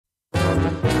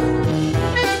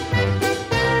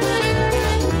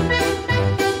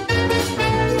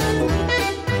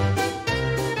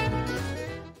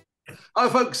Hi,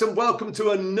 folks, and welcome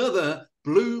to another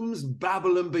Bloomz,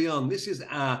 Babble and Beyond. This is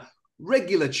our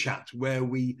regular chat where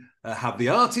we have the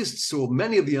artists, or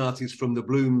many of the artists from the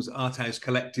Bloomz Arthouse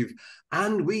collective,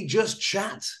 and we just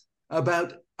chat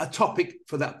about a topic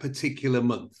for that particular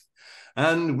month.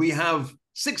 And we have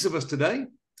 6 of us today.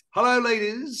 Hello,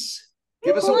 ladies.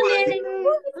 Give us a wave.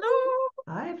 Hello.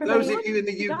 Hi, everybody. Those of you in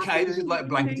the UK, this is like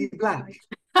blankety blank.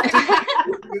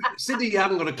 Cindy, you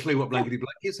haven't got a clue what blankety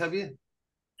blank is, have you?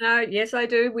 No, yes, I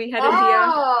do. We had it here.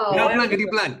 No, blankety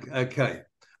blank. Okay.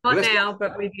 Not now,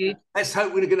 but we did. Let's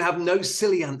hope we're going to have no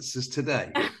silly answers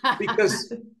today.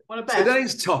 Because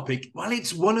today's topic, well,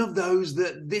 it's one of those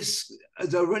that this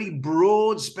is a really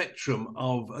broad spectrum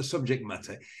of a subject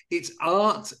matter. It's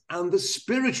art and the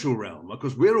spiritual realm,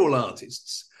 because we're all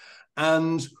artists.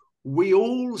 And we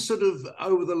all sort of,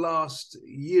 over the last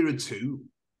year or two,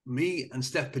 me and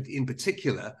Steph in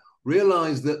particular,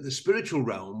 realized that the spiritual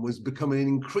realm was becoming an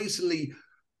increasingly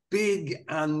big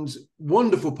and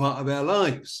wonderful part of our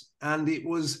lives. And it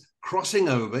was crossing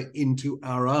over into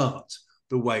our art,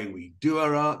 the way we do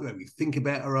our art, the way we think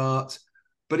about our art.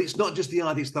 But it's not just the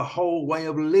art, it's the whole way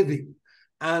of living.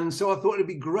 And so I thought it'd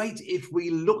be great if we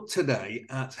look today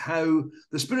at how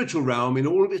the spiritual realm, in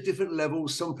all of its different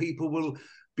levels, some people will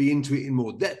be into it in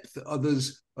more depth,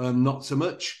 others not so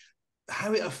much,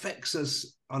 how it affects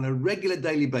us on a regular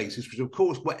daily basis, which of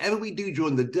course, whatever we do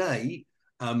during the day,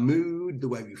 our mood, the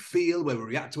way we feel, the way we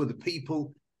react to other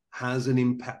people, has an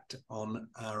impact on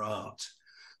our art.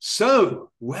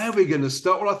 So where are we going to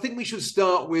start? Well, I think we should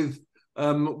start with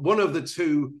one of the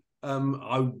two,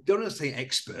 I don't want to say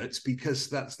experts, because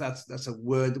that's a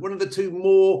word, one of the two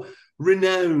more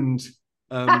renowned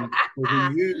who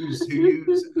use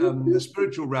the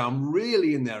spiritual realm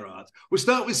really in their art. We'll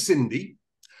start with Cindy.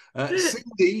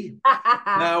 Cindy,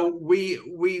 now we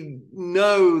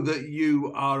know that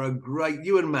you are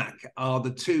you and Mac are the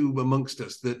two amongst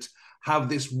us that have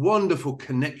this wonderful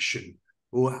connection,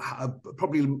 or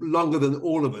probably longer than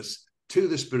all of us, to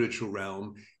the spiritual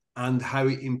realm and how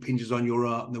it impinges on your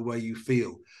art and the way you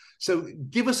feel. So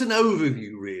give us an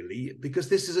overview, really, because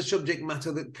this is a subject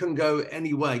matter that can go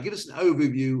any way. Give us an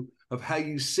overview of how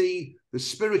you see the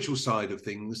spiritual side of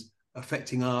things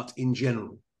affecting art in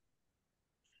general.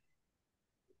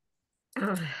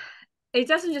 It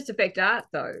doesn't just affect art,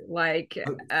 though. Like,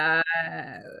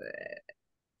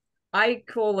 I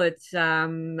call it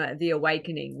the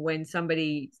awakening, when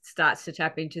somebody starts to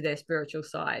tap into their spiritual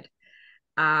side.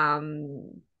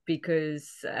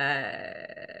 Because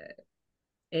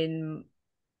in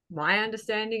my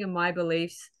understanding and my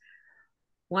beliefs,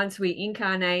 once we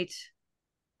incarnate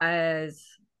into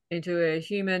a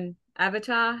human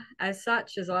avatar, as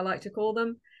such, as I like to call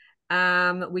them,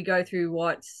 we go through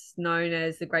what's known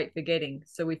as the great forgetting.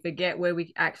 So we forget where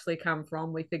we actually come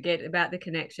from. We forget about the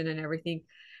connection and everything.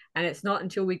 And it's not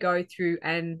until we go through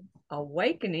an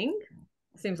awakening,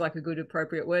 seems like a good,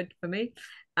 appropriate word for me,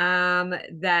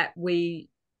 that we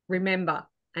remember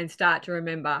and start to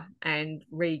remember and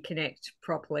reconnect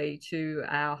properly to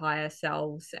our higher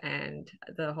selves and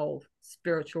the whole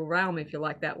spiritual realm, if you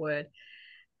like that word.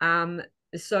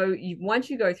 So once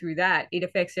you go through that, it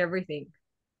affects everything.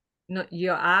 Not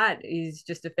your art is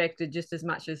just affected just as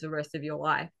much as the rest of your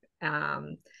life.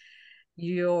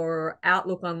 Your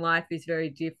outlook on life is very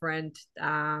different.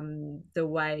 The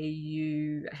way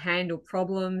you handle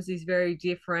problems is very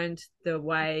different. The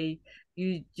way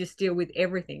you just deal with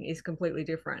everything is completely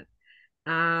different.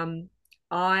 With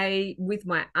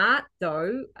my art,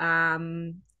 though,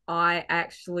 I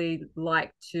actually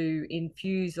like to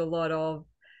infuse a lot of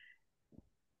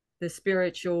the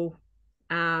spiritual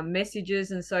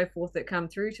messages and so forth that come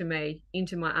through to me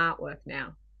into my artwork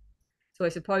now. So I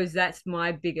suppose that's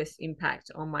my biggest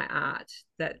impact on my art,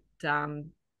 that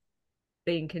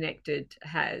being connected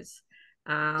has.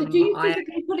 So do you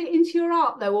physically put it into your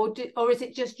art, though, or is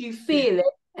it just you feel it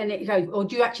and it goes, or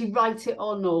do you actually write it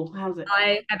on, or how's it?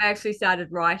 I have actually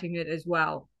started writing it as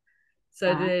well,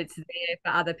 so that it's there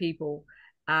for other people,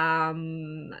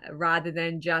 rather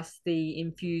than just the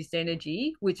infused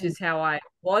energy, which is how I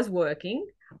was working.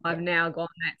 I've now gone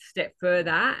that step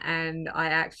further, and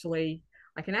I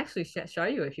can actually show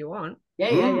you if you want.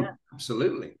 Yeah.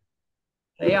 Absolutely.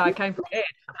 So, yeah, I came prepared.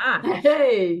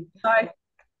 Hey. So,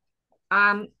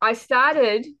 when I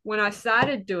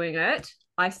started doing it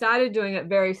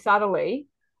very subtly,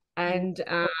 and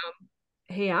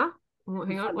here,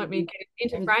 hang on, let me get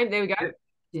into frame. There we go.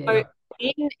 Yeah. So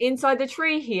inside the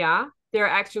tree here, there are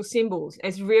actual symbols.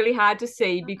 It's really hard to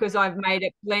see because I've made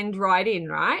it blend right in,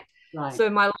 right? Right. So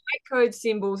my light code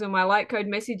symbols and my light code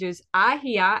messages are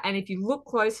here, and if you look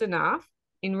close enough,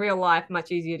 in real life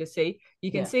much easier to see.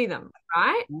 You can see them,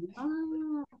 right?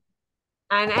 Ah.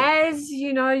 And as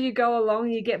you know, you go along,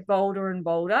 you get bolder and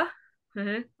bolder.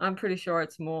 I'm pretty sure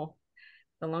it's more.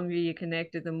 The longer you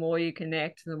connected, the more you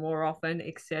connect, the more often,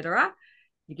 etc.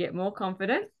 You get more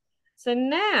confident. So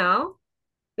now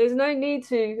there's no need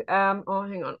to oh,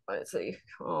 hang on, let's see.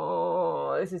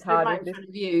 Oh, this is hard. Right in front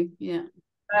of you. Yeah.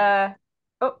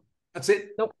 Oh, that's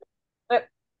it. Nope.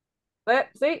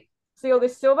 See all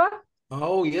this silver?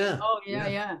 Oh yeah. Oh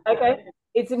yeah. Okay.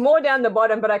 It's more down the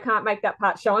bottom, but I can't make that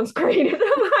part show on screen at the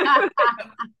moment.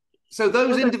 So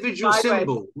those individual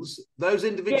symbols,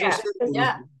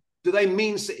 do they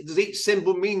mean, does each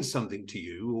symbol mean something to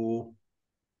you, or?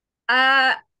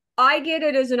 I get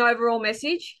it as an overall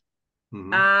message,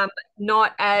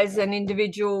 not as an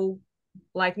individual,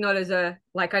 like not as a,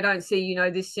 like I don't see,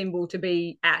 this symbol to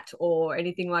be at or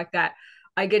anything like that.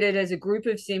 I get it as a group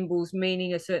of symbols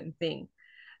meaning a certain thing.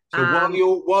 So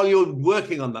while you're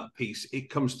working on that piece, it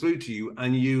comes through to you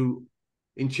and you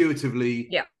intuitively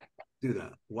do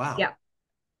that. Wow.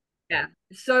 Yeah.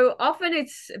 So often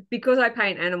it's because I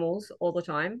paint animals all the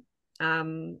time.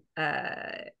 Often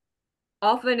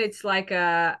it's like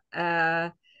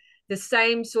the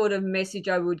same sort of message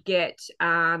I would get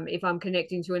if I'm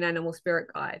connecting to an animal spirit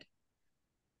guide.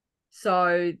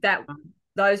 So that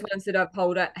those ones that I've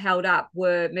held up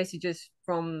were messages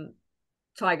from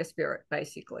tiger spirit,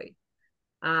 basically.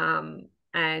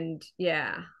 And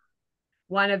yeah,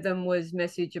 one of them was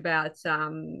message about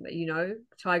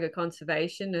tiger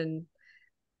conservation and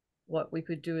what we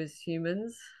could do as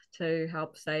humans to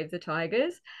help save the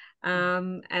tigers,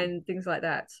 and things like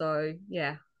that. So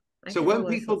yeah. So when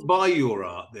people buy your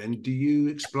art, then do you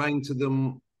explain to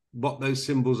them what those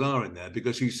symbols are in there?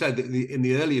 Because you said that in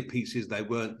the earlier pieces they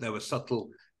were subtle,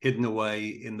 hidden away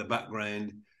in the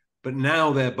background, but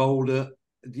now they're bolder.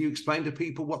 Do you explain to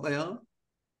people what they are?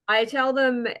 I tell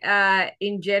them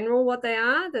in general what they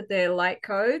are, that they're light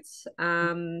codes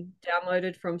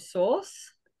downloaded from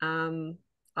source.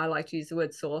 I like to use the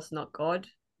word source, not God,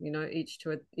 each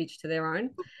to their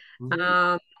own.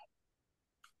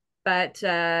 But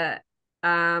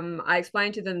I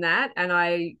explain to them that,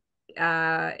 and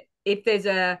if there's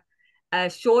a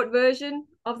short version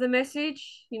of the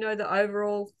message, the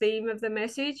overall theme of the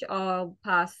message, I'll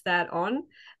pass that on.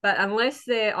 But unless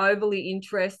they're overly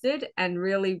interested and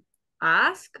really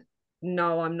ask,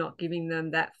 no, I'm not giving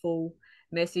them that full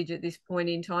message at this point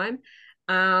in time.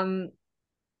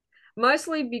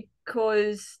 Mostly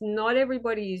because not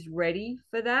everybody is ready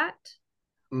for that.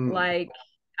 Like,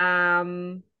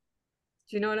 do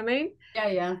you know what I mean?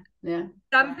 Yeah.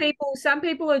 Some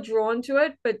people are drawn to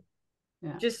it, but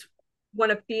just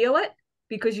want to feel it,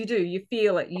 because you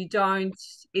feel it. You don't,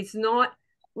 it's not,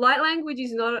 light language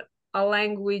is not a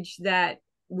language that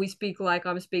we speak like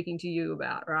I'm speaking to you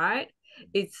about, right?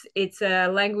 It's a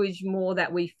language more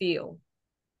that we feel.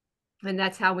 And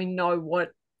that's how we know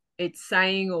what it's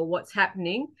saying or what's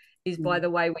happening, is by the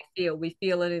way we feel. We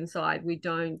feel it inside. We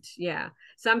don't,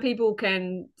 Some people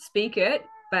can speak it,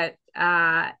 but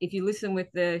if you listen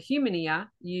with the human ear,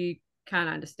 you can't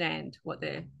understand what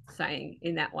they're saying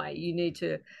in that way. You need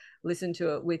to listen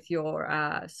to it with your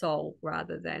soul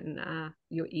rather than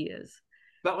your ears.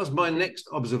 That was my next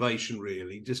observation,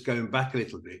 really, just going back a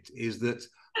little bit, is that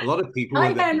a lot of people,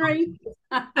 Hi, Henry.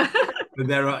 whether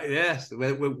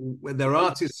they're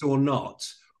artists or not,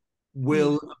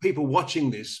 people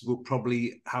watching this will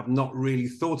probably have not really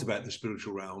thought about the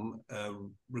spiritual realm,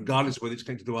 regardless of whether it's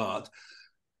connected to art.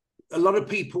 A lot of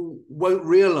people won't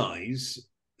realize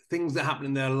things that happen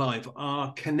in their life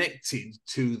are connected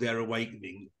to their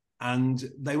awakening, and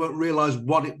they won't realize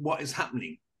what is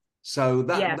happening. So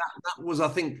that was, I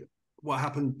think, what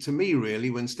happened to me,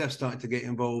 really, when Steph started to get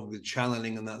involved with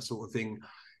channeling and that sort of thing.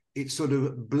 It sort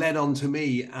of bled onto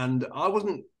me, and I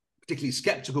wasn't particularly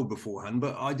skeptical beforehand,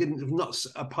 but I didn't, not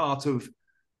a part of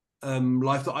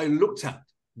life that I looked at.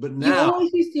 But now, you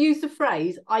always used to use the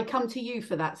phrase, "I come to you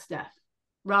for that, Steph,"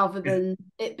 rather than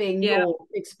it being your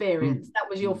experience. That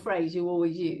was your phrase you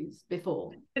always used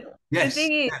before. Yes.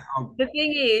 The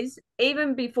thing is,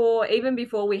 even before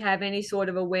we have any sort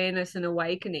of awareness and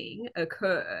awakening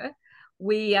occur,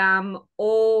 we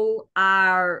all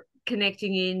are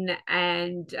connecting in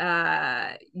and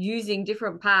using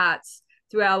different parts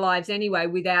through our lives anyway,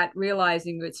 without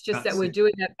realizing. It's just that we're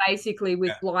doing it basically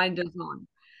with blinders on.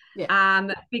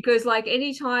 Because like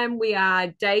anytime we are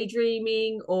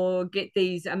daydreaming or get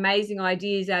these amazing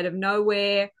ideas out of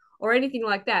nowhere or anything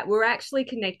like that, we're actually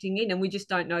connecting in, and we just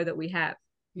don't know that we have.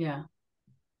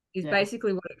 Is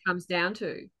basically what it comes down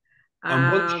to.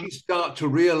 And once you start to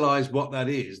realize what that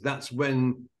is, that's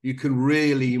when you can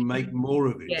really make more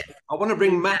of it. Yes. I want to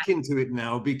bring Matt into it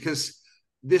now, because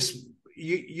this,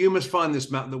 you must find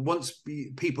this, Matt, that once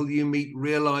people you meet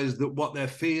realize that what they're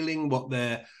feeling, what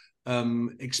they're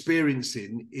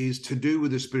experiencing is to do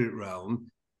with the spirit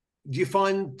realm, do you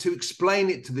find to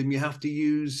explain it to them, you have to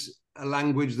use a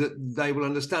language that they will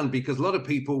understand? Because a lot of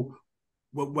people,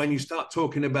 when you start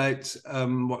talking about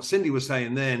what Cindy was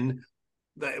saying then,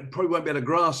 they probably won't be able to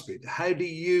grasp it. How do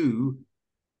you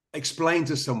explain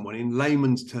to someone in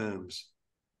layman's terms?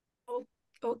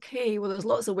 Okay, well, there's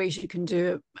lots of ways you can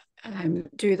do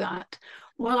that.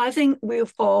 Well, I think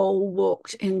we've all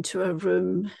walked into a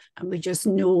room and we just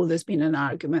know there's been an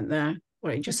argument there,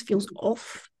 or it just feels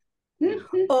off.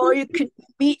 Or you could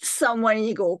meet someone and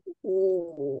you go,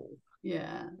 oh,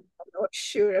 yeah, I'm not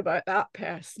sure about that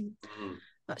person.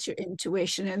 That's your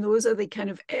intuition. And those are the kind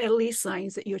of early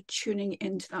signs that you're tuning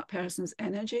into that person's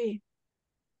energy.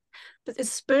 But the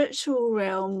spiritual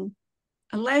realm,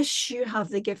 unless you have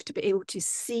the gift to be able to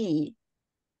see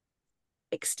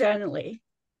externally,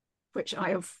 which I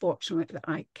am fortunate that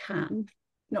I can,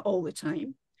 not all the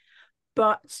time,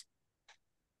 but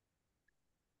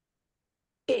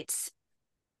it's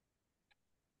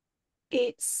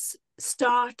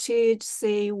started,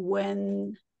 say,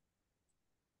 with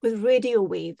radio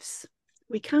waves.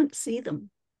 We can't see them,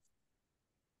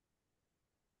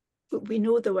 but we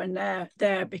know they were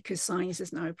there because science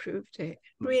has now proved it.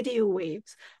 Radio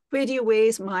waves,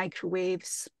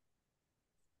 microwaves,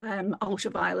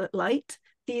 ultraviolet light.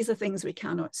 These are things we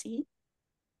cannot see,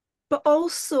 but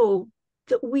also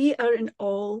that we are in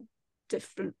all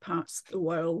different parts of the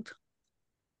world.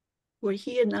 We're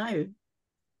here now,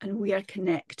 and we are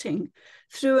connecting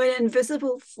through an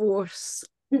invisible force.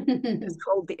 It's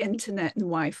called the internet and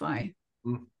Wi-Fi.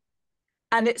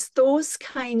 And it's those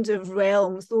kind of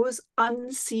realms, those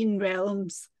unseen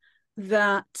realms,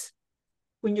 that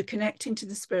when you're connecting to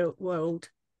the spirit world,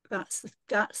 that's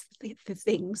the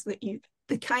things that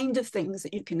the kind of things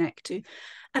that you connect to.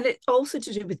 And it's also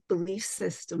to do with belief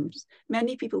systems.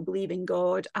 Many people believe in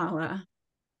God, Allah,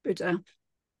 Buddha,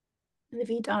 the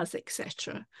Vedas,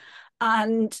 etc.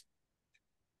 And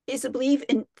it's a belief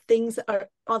in things that are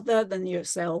other than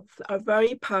yourself, that are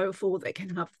very powerful, that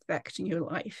can have effect in your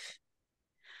life.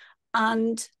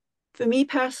 And for me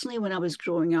personally, when I was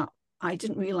growing up, I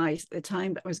didn't realize at the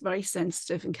time, but I was very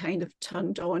sensitive and kind of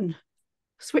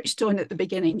switched on at the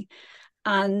beginning.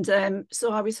 And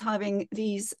so I was having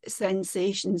these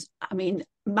sensations,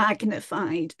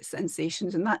 magnified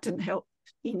sensations, and that didn't help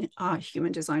being a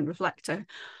human design reflector.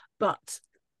 But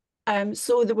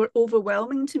so they were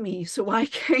overwhelming to me. So I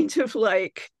kind of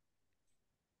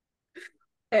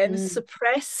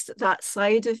suppressed that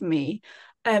side of me,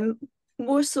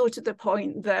 more so to the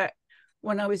point that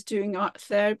when I was doing art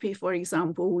therapy, for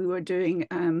example, we were doing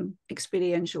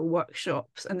experiential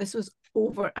workshops, and this was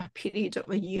over a period of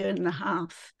 1.5 years,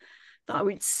 that I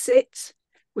would sit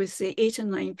with, say, 8 or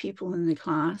 9 people in the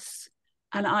class,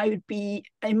 and I would be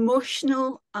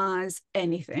emotional as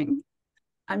anything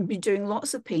and be doing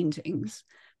lots of paintings,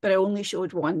 but I only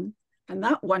showed one, and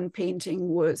that one painting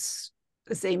was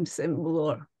the same symbol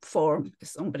or form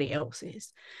as somebody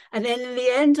else's. And then in the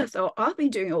end, I thought, I've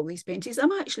been doing all these paintings,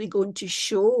 I'm actually going to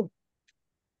show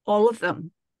all of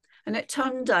them. And it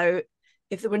turned out,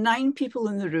 if there were 9 people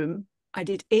in the room, I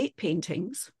did 8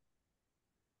 paintings,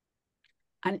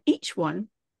 and each one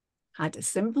had a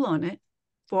symbol on it,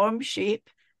 form, shape,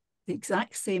 the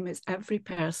exact same as every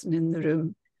person in the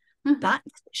room. That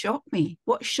shocked me.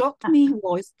 What shocked me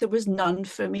was there was none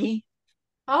for me.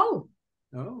 Oh.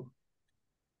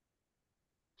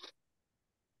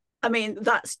 I mean,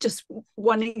 that's just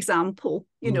one example,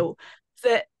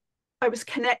 that I was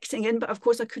connecting in, but of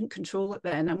course I couldn't control it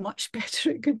then. I'm much better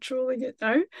at controlling it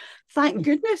now. Thank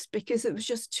goodness, because it was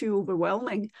just too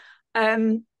overwhelming.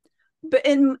 But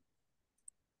in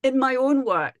my own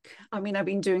work, I've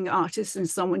been doing artists, and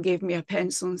someone gave me a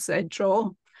pencil and said, draw,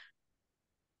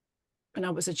 when I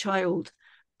was a child.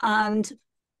 And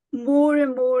more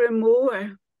and more and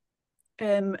more,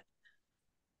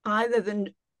 either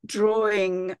than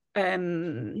drawing,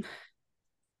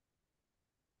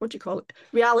 what do you call it?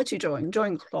 Reality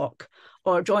drawing clock,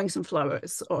 or drawing some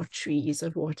flowers or trees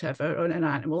or whatever, or an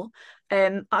animal.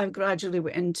 I've gradually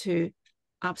went into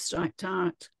abstract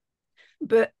art.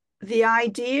 But the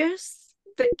ideas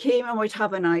that came, I would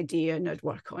have an idea and I'd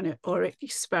work on it or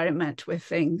experiment with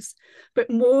things. But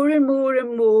more and more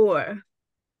and more,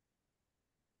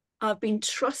 I've been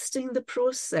trusting the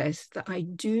process that I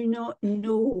do not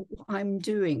know what I'm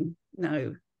doing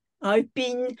now. I've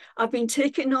been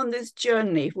taken on this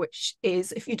journey, which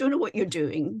is, if you don't know what you're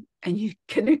doing and you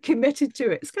kind of committed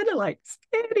to it, it's kind of like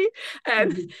scary.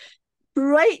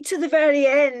 Right to the very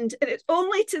end, and it's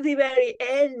only to the very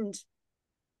end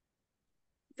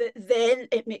that then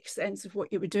it makes sense of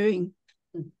what you were doing.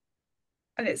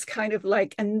 And it's kind of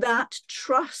like, and that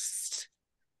trust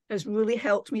has really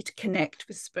helped me to connect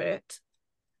with spirit.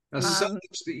 There's so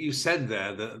much that you said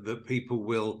there that people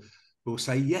will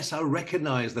say, yes, I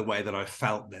recognize the way that I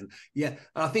felt then. Yeah,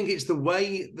 I think it's the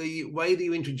way that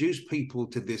you introduce people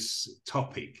to this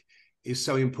topic is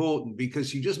so important,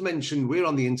 because you just mentioned we're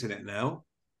on the internet now.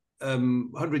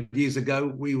 100 years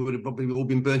ago, we would have probably all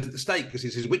been burnt at the stake because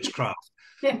this is witchcraft.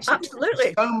 Yeah,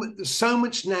 absolutely. So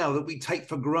much now that we take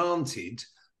for granted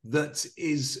that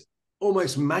is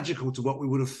almost magical to what we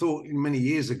would have thought many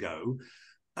years ago.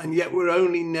 And yet we're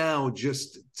only now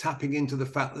just tapping into the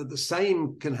fact that the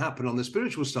same can happen on the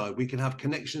spiritual side. We can have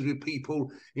connections with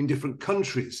people in different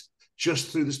countries just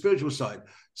through the spiritual side.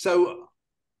 So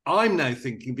I'm now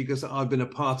thinking, because I've been a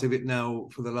part of it now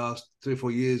for the last 3 or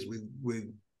 4 years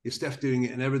with Steph doing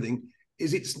it and everything,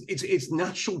 is it's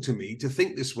natural to me to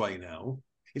think this way now.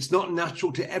 It's not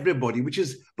natural to everybody, but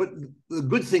the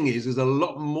good thing is there's a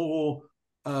lot more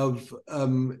of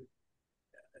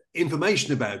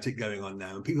information about it going on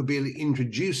now, and people being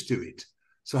introduced to it.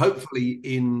 So hopefully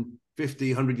in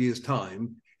 50, 100 years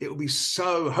time, it'll be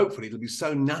so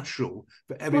natural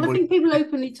for everybody. Well, I think people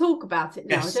openly talk about it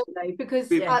now, yes. don't they? Because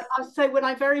I say when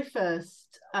I very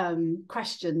first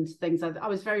questioned things, I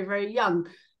was very, very young.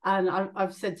 And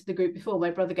I've said to the group before, my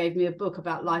brother gave me a book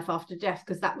about life after death,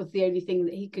 because that was the only thing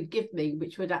that he could give me,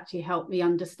 which would actually help me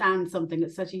understand something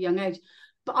at such a young age.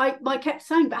 But I kept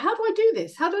saying, but how do I do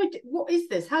this? What is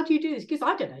this? How do you do this? Because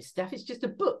I don't know, Steph, it's just a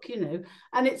book,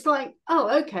 And it's like,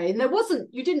 oh, okay. And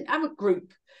you didn't have a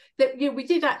group that, we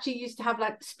did actually used to have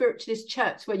like spiritualist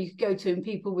church where you could go to and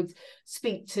people would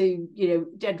speak to,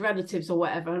 dead relatives or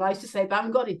whatever. And I used to say, but I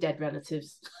haven't got any dead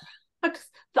relatives that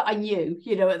I knew,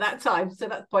 at that time. So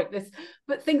that's pointless.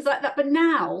 But things like that. But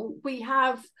now we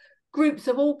have groups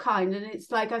of all kinds. And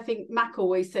it's like, I think Mac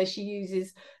always says she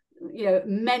uses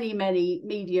many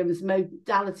mediums,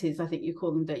 modalities, I think you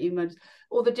call them, don't you?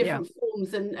 All the different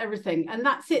forms and everything, and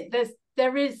that's it.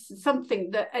 There is something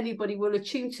that anybody will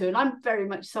attune to, and I'm very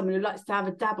much someone who likes to have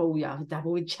a dabble. A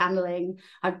dabble with channeling.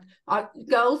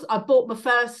 Girls, I bought my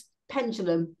first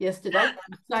pendulum yesterday.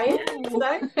 So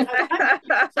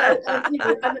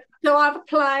I have a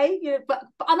play, but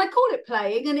and I call it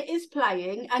playing, and it is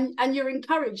playing, and you're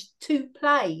encouraged to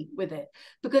play with it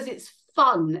because it's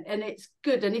fun and it's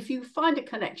good. And if you find a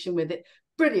connection with it,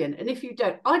 brilliant. And if you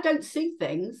don't, I don't see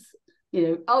things,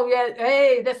 oh yeah,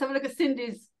 hey, let's have a look at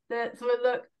Cindy's. Let's have a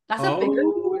look. That's a big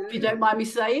one, if you don't mind me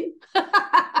saying.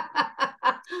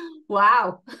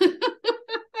 Wow.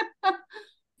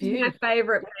 My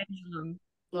favorite pendulum.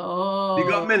 Oh, you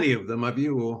got many of them, have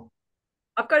you? Or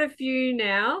I've got a few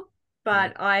now,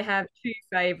 but I have 2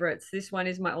 favorites. This one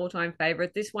is my all-time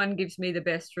favorite. This one gives me the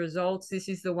best results. This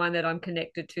is the one that I'm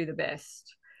connected to the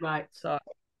best. Right. So,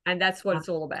 and that's what it's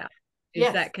all about,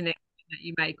 is that connection that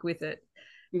you make with it.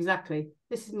 Exactly.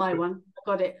 This is my one.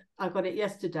 I got it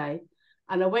yesterday,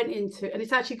 and I went into, and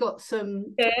it's actually got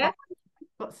some. Yeah.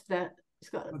 What's that?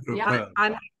 It's got. Yeah.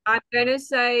 I'm gonna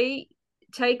say,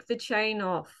 take the chain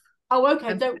off. Oh,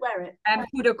 okay. Don't wear it. And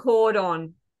put a cord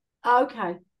on.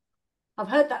 Okay. I've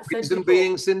heard that said reason before.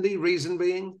 being, Cindy, reason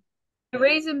being? The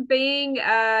reason being,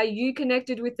 you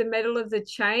connected with the metal of the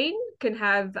chain can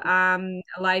have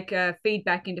like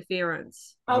feedback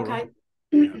interference. Okay.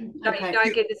 So you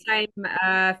don't get the same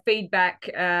feedback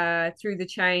through the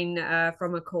chain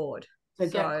from a cord.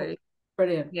 So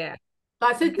brilliant. Yeah.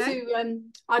 But I said to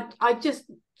I just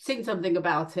seen something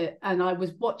about it, and I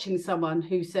was watching someone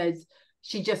who says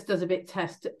she just does a bit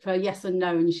test for yes and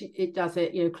no, and it does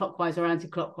it, clockwise or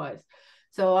anti-clockwise.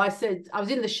 So I said, I was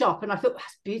in the shop and I thought,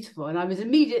 that's beautiful. And I was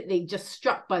immediately just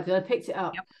struck by it. I picked it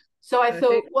up. Yep. So I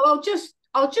thought, well,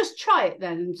 I'll just try it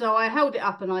then. So I held it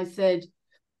up and I said,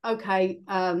 okay,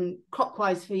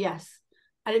 clockwise for yes.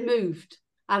 And it moved.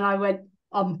 And I went,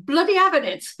 I'm bloody having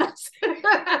it.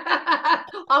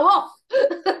 I'm off.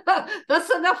 That's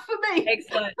enough for me.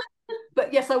 Excellent.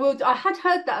 But yes, I will. I had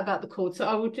heard that about the cord, so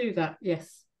I will do that.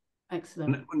 Yes.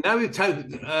 Excellent. Now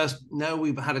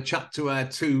we've had a chat to our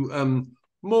 2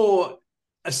 more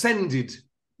ascended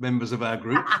members of our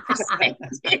group.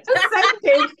 Let's get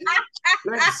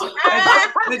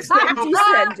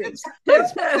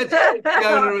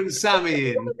Fiona and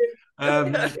Sammy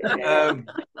in,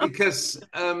 because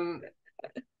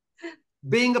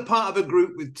being a part of a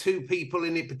group with 2 people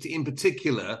in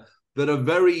particular that are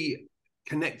very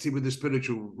connected with the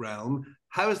spiritual realm.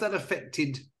 How has that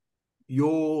affected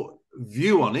your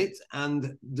view on it,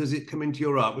 and does it come into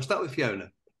your art? We'll start with Fiona.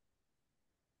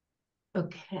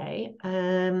 Okay.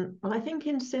 Well, I think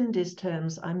in Cindy's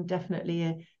terms, I'm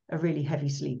definitely a really heavy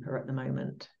sleeper at the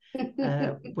moment,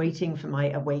 waiting for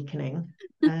my awakening.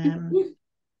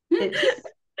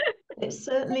 It's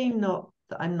certainly not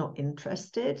that I'm not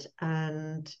interested,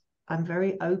 and I'm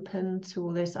very open to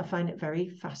all this. I find it very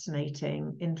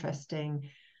fascinating, interesting.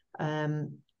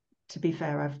 To be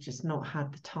fair, I've just not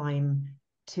had the time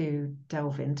to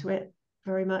delve into it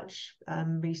very much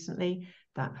recently.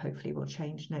 That hopefully will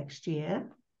change next year.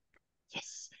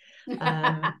 Yes.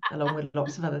 Along with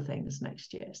lots of other things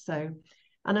next year. So,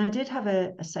 and I did have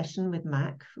a session with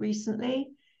Mac recently.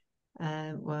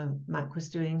 Well, Mac was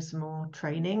doing some more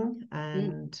training,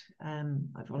 and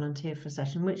I volunteered for a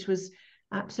session, which was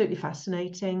absolutely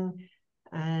fascinating.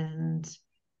 And,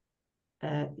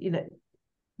 you know,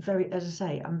 very, as I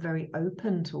say, I'm very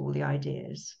open to all the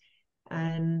ideas.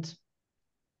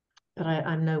 But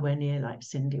I'm nowhere near like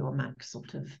Cindy or Mac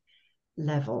sort of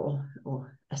level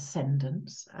or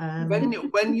ascendance.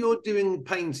 When you're doing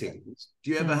paintings,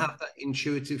 do you ever have that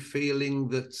intuitive feeling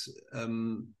that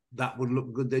that would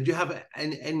look good there? Do you have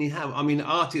any I mean,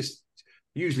 artists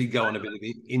usually go on a bit of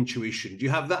intuition. Do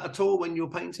you have that at all when you're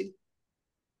painting?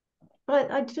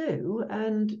 Well, I do,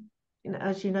 and you know,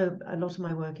 as you know, a lot of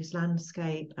my work is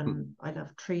landscape, and I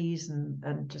love trees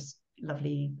and just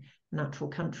lovely natural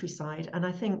countryside. And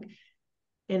I think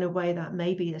in a way that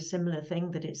may be a similar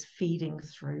thing, that it's feeding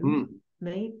through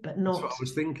me, but not. That's what I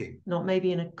was thinking. Not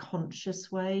maybe in a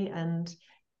conscious way. And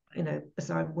you know, as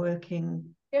I'm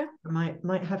working, I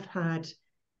might have had,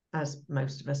 as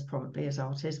most of us probably as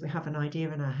artists, we have an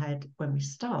idea in our head when we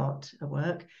start a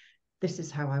work. This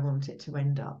is how I want it to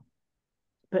end up.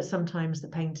 But sometimes the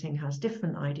painting has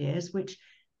different ideas, which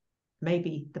may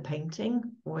be the painting,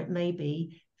 or it may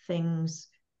be things,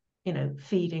 you know,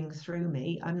 feeding through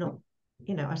me. I'm not,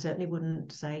 you know, I certainly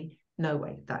wouldn't say, no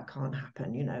way, that can't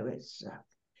happen. You know, it's,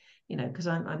 you know, because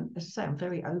I'm, as I say, I'm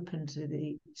very open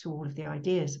to all of the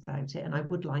ideas about it, and I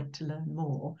would like to learn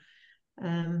more.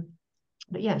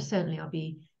 But yeah, certainly I'll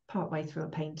be partway through a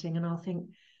painting and I'll think,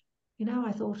 you know,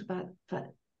 I thought about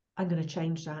that. I'm going to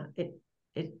change that.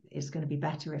 It is going to be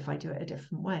better if I do it a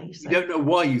different way. So you don't know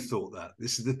why you thought that.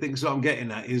 This is the thing. So I'm getting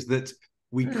at is that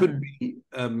we could be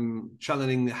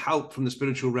channeling help from the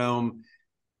spiritual realm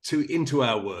into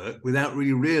our work without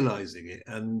really realizing it.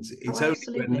 And it's only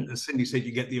when, as Cindy said,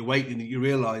 you get the awakening that you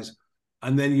realize,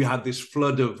 and then you have this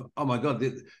flood of, oh my God,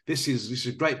 this is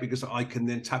great because I can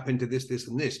then tap into this,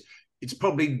 and this. It's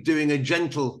probably doing a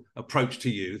gentle approach to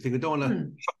you. I think I don't want to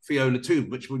shock Fiona too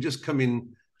much. We'll just come in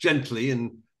gently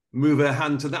and move her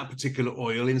hand to that particular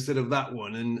oil instead of that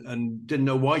one, and didn't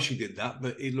know why she did that,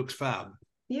 but it looks fab.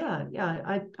 Yeah,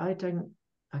 I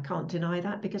can't deny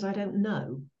that because I don't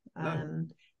know. No.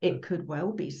 It could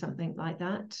well be something like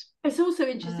that. It's also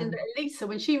interesting that Lisa,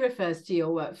 when she refers to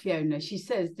your work, Fiona, she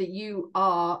says that you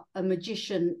are a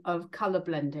magician of colour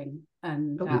blending.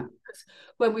 And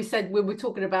when we were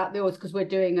talking about the oils, because we're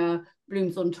doing a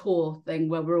Bloomz on tour thing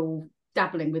where we're all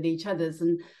dabbling with each other's,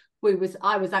 and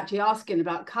I was actually asking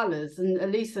about colours, and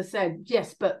Elisa said,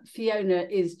 yes, but Fiona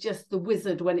is just the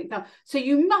wizard when it comes. So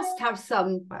you must have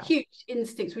some huge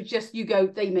instincts which just you go,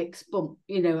 they mix, boom,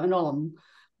 you know, and on,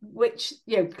 which,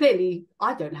 you know, clearly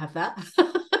I don't have that.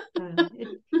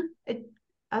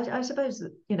 I suppose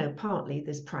that, you know, partly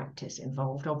there's practice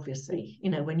involved, obviously.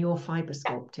 You know, when you're fibre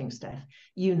sculpting stuff,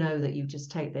 you know that you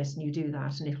just take this and you do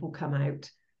that and it will come out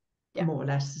more or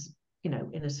less, you know,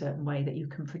 in a certain way that you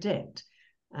can predict.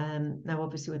 Now,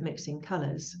 obviously, with mixing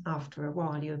colours, after a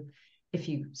while, if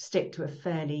you stick to a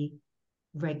fairly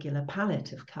regular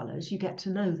palette of colours, you get to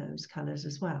know those colours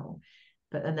as well.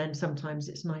 And then sometimes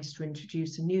it's nice to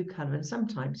introduce a new colour, and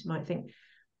sometimes you might think,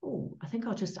 oh, I think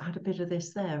I'll just add a bit of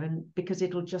this there, and because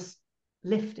it'll just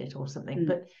lift it or something.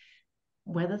 But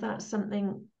whether that's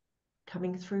something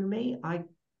coming through me,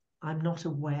 I'm not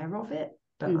aware of it,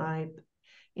 but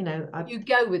you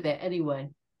go with it anyway.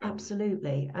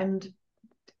 Absolutely. And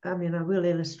I mean, I will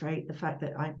illustrate the fact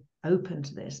that I'm open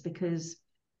to this because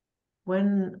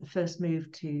when I first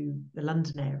moved to the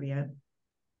London area,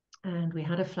 and we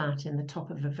had a flat in the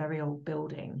top of a very old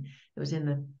building. It was in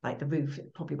the roof,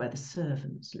 probably where the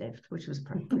servants lived, which was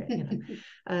appropriate, you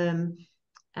know.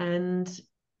 And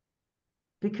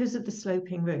because of the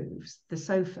sloping roofs, the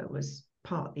sofa was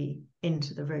partly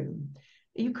into the room.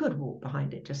 You could walk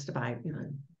behind it just about, you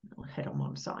know, head on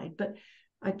one side. But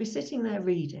I'd be sitting there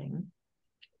reading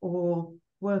or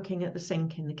working at the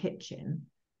sink in the kitchen,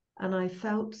 and I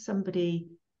felt somebody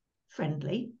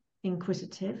friendly,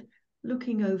 inquisitive,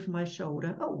 looking over my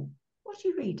shoulder. Oh, what are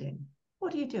you reading?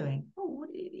 What are you doing? Oh, what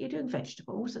are you doing?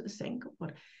 Vegetables at the sink?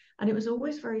 What? And it was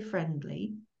always very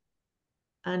friendly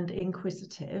and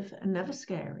inquisitive and never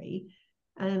scary.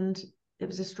 And it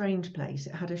was a strange place.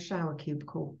 It had a shower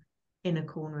cubicle in a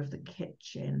corner of the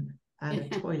kitchen and a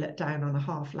toilet down on a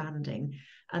half landing,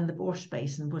 and the wash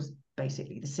basin was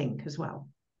basically the sink as well.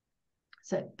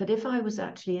 So, but if I was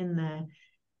actually in there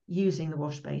using the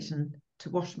wash basin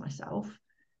to wash myself,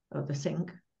 or the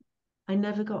sink, I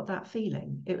never got that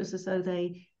feeling. It was as though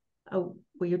oh,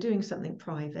 well, you're doing something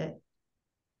private,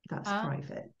 that's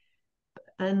private.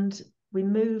 And we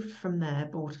moved from there,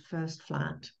 bought a first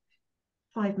flat,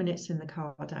 5 minutes in the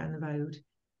car down the road.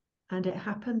 And it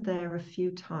happened there a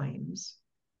few times,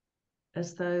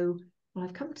 as though, well,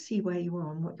 I've come to see where you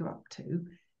are and what you're up to.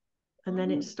 And then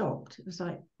it stopped. It was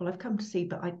like, well, I've come to see,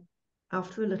 but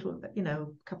after a little, a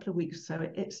couple of weeks or so,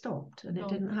 it stopped and it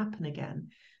didn't happen again.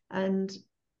 And,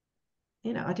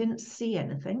 I didn't see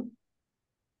anything.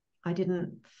 I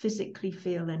didn't physically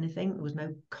feel anything. There was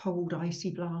no cold,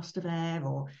 icy blast of air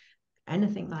or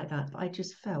anything like that. But I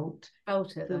just felt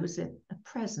it. There was a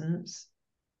presence,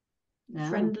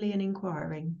 friendly and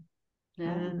inquiring.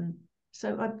 And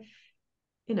so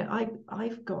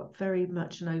I've got very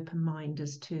much an open mind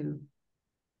as to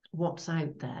what's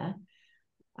out there.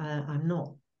 I'm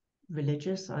not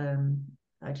religious. I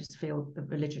just feel that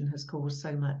religion has caused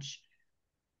so much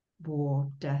war,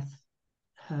 death,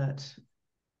 hurt,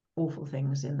 awful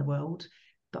things in the world.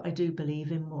 But I do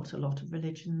believe in what a lot of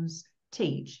religions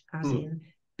teach, as in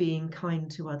being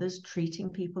kind to others, treating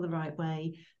people the right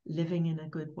way, living in a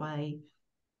good way,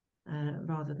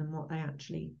 rather than what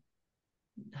actually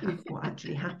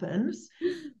happens.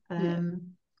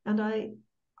 And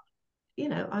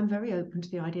I'm very open to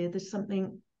the idea there's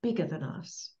something bigger than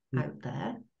us out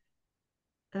there,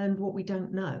 and what we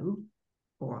don't know,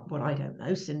 or what I don't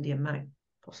know, Cindy and Mac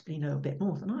possibly know a bit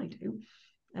more than I do,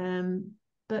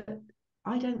 but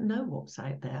I don't know what's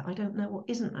out there. I don't know what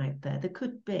isn't out there. There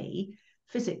could be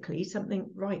physically something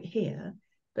right here,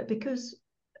 but because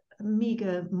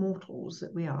meager mortals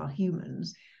that we are,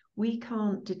 humans, we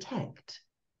can't detect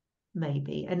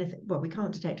maybe anything. Well, we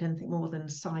can't detect anything more than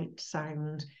sight,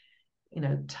 sound,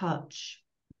 touch,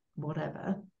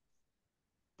 whatever.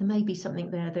 There may be something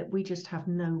there that we just have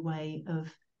no way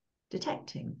of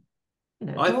detecting.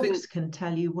 Dogs can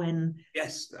tell you when,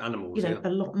 animals, a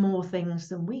lot more things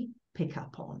than we pick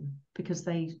up on, because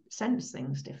they sense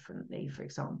things differently, for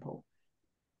example.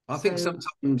 I think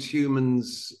sometimes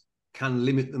humans can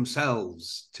limit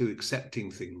themselves to accepting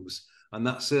things, and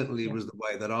that certainly was the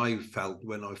way that I felt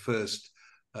when I first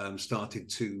started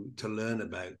to learn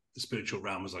about the spiritual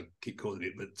realm, as I keep calling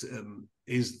it, but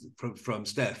is from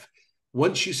Steph.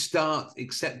 Once you start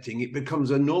accepting, it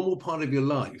becomes a normal part of your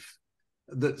life.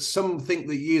 That something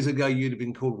that years ago you'd have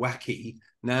been called wacky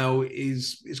now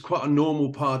is quite a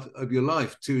normal part of your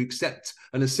life to accept.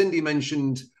 And as Cindy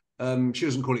mentioned, she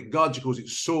doesn't call it God, she calls it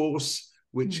source,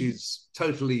 which is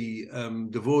totally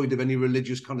devoid of any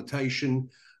religious connotation.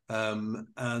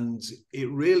 And it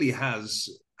really has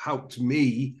helped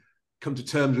me come to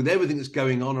terms with everything that's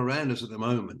going on around us at the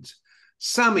moment.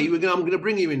 Sammy, I'm going to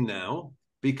bring you in now,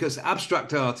 because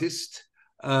abstract artist,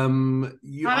 I'm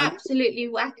absolutely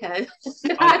wacko.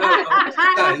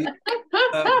 I know,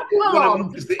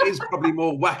 because it is probably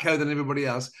more wacko than everybody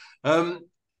else. I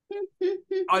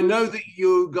know that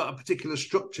you've got a particular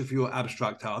structure for your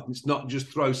abstract art. It's not just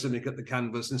throw something at the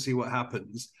canvas and see what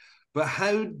happens. But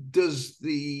how does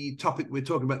the topic we're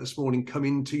talking about this morning come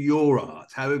into your art?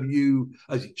 Has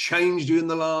it changed you in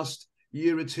the last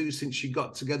year or two since you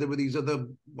got together with these other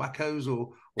wackos,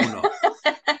 or not?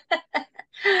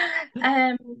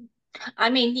 I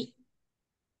mean,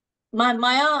 my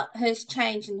art has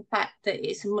changed in the fact that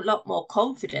it's a lot more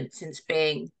confident since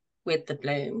being with the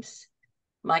Bloomz.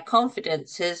 My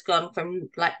confidence has gone from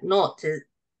like 0 to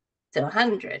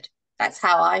 100. That's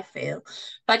how I feel.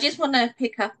 But I just want to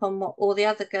pick up on what all the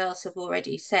other girls have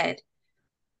already said.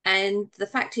 And the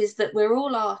fact is that we're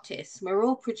all artists. We're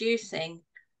all producing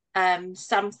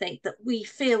something that we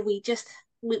feel we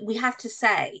have to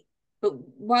say. But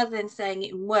rather than saying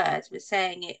it in words, we're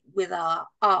saying it with our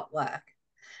artwork.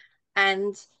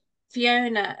 And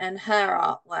Fiona and her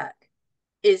artwork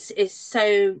is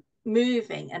so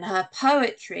moving, and her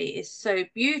poetry is so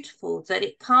beautiful that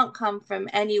it can't come from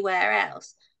anywhere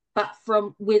else but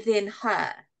from within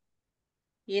her,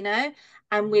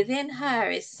 and within her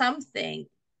is something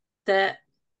that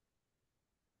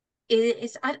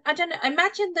is, I don't know,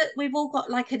 imagine that we've all got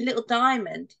like a little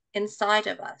diamond inside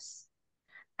of us,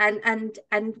 and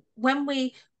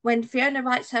when Fiona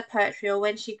writes her poetry or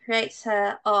when she creates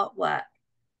her artwork,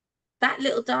 that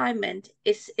little diamond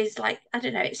is like, I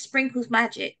don't know, it sprinkles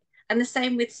magic. And the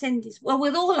same with Cindy's. Well,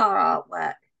 with all our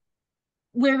artwork,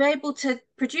 we're able to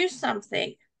produce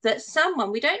something that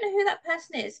someone, we don't know who that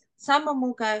person is, someone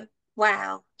will go,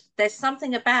 wow, there's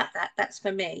something about that that's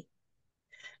for me.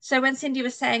 So when Cindy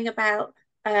was saying about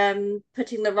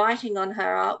putting the writing on her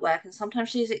artwork, and sometimes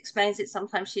she explains it,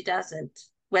 sometimes she doesn't,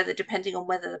 whether depending on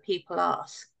whether the people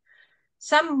ask.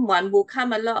 Someone will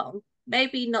come along,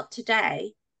 maybe not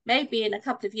today, maybe in a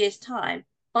couple of years' time,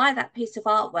 buy that piece of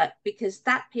artwork because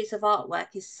that piece of artwork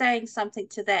is saying something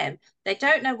to them. They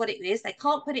don't know what it is. They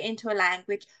can't put it into a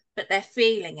language, but they're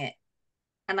feeling it.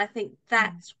 And I think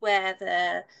that's where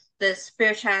the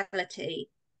spirituality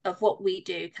of what we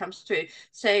do comes through.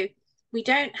 So we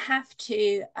don't have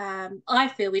to, I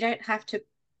feel we don't have to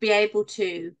be able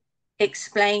to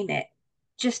explain it,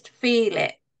 just feel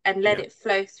it and let it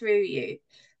flow through you.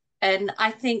 And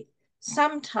I think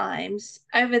sometimes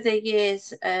over the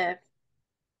years of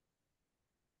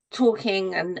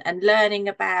talking and learning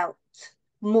about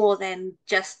more than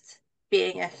just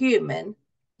being a human,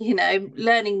 you know,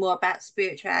 learning more about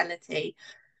spirituality,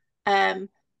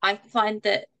 I find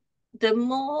that the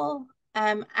more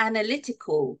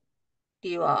analytical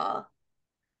you are,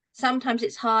 sometimes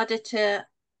it's harder to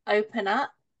open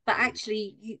up, but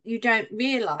actually you don't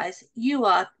realize you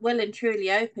are well and truly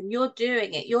open. You're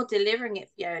doing it, you're delivering it,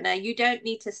 Fiona. You don't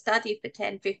need to study for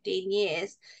 10, 15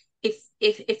 years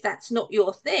if that's not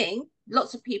your thing.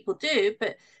 Lots of people do,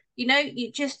 but you know,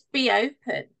 you just be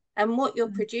open, and what you're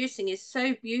producing is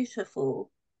so beautiful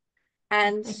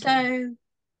and so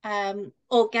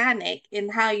organic in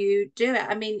how you do it.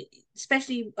 I mean,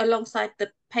 especially alongside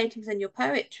the paintings and your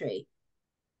poetry,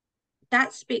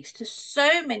 that speaks to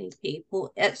so many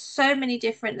people at so many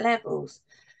different levels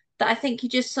that I think you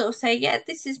just sort of say, yeah,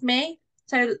 this is me.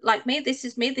 So like me, this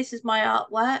is my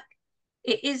artwork.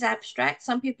 It is abstract.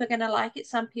 Some people are going to like it,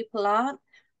 some people aren't.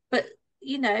 But,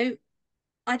 you know,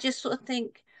 I just sort of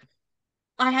think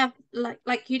I have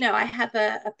like you know, I have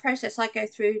a process I go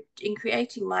through in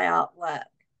creating my artwork.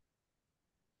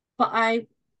 But I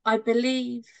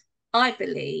believe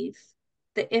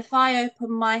that if I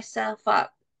open myself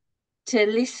up to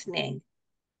listening,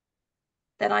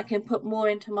 then I can put more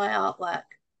into my artwork.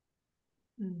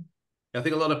 I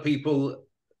think a lot of people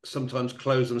sometimes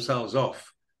close themselves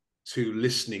off to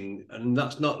listening, and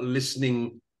that's not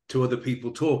listening to other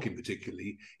people talking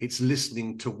particularly. It's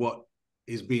listening to what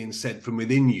is being said from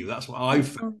within you. That's what I've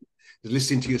found, is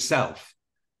listening to yourself.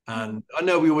 And I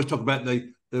know we always talk about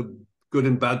the good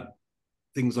and bad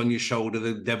things on your shoulder,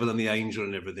 the devil and the angel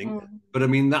and everything. But I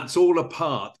mean, that's all a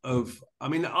part of, I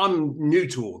mean, I'm new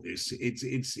to all this.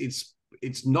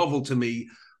 It's novel to me,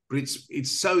 but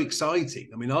it's so exciting.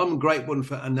 I mean, I'm a great one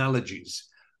for analogies.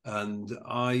 And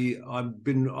I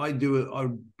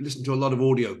listen to a lot of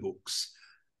audiobooks,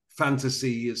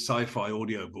 fantasy, sci-fi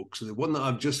audiobooks. And the one that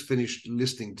I've just finished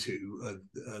listening to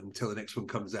until the next one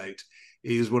comes out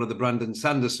is one of the Brandon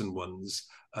Sanderson ones,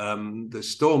 the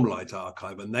Stormlight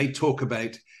Archive. And they talk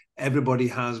about everybody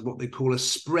has what they call a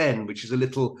spren, which is a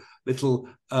little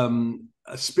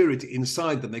a spirit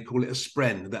inside them. They call it a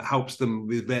spren that helps them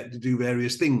to do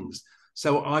various things.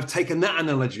 So I've taken that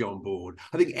analogy on board.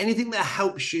 I think anything that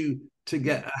helps you to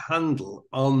get a handle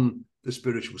on the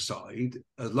spiritual side,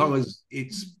 as long as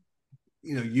it's,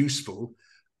 you know, useful,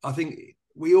 I think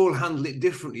we all handle it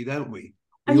differently, don't we?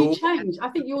 And you change. I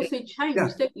think you also change,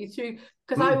 don't you? Through,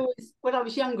 because I always, when I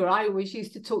was younger, I always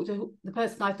used to talk to the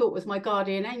person I thought was my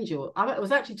guardian angel. I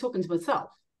was actually talking to myself.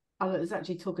 I was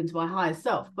actually talking to my higher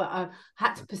self, but I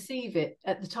had to perceive it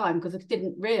at the time because I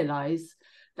didn't realize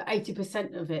that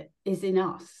 80% of it is in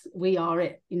us. We are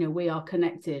it, you know, we are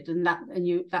connected, and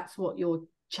that's what you're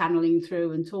channeling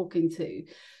through and talking to.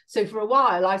 So for a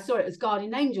while I saw it as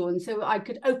guardian angel, and so I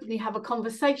could openly have a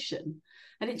conversation.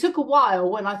 And it took a while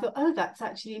when I thought, oh, that's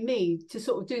actually me, to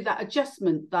sort of do that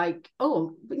adjustment, like,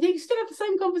 oh, but you still have the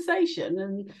same conversation.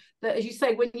 And that, as you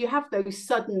say, when you have those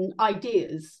sudden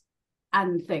ideas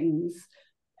and things,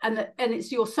 and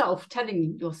it's yourself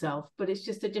telling yourself, but it's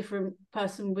just a different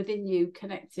person within you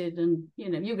connected. And, you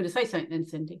know, you're going to say something then,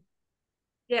 Cindy.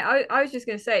 Yeah, I was just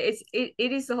going to say, it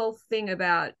is the whole thing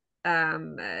about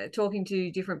talking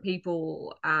to different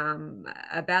people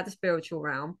about the spiritual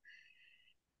realm.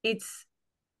 It's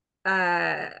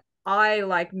I,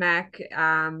 like Mac,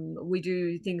 we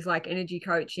do things like energy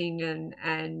coaching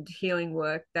and healing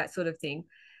work, that sort of thing.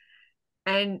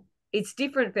 And it's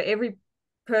different for every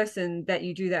person that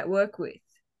you do that work with,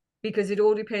 because it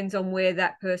all depends on where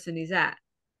that person is at.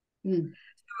 So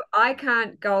I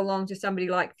can't go along to somebody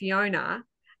like Fiona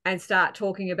and start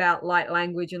talking about light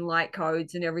language and light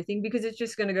codes and everything, because it's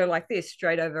just going to go like this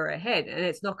straight over her head, and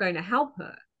it's not going to help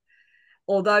her.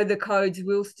 Although the codes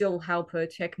will still help her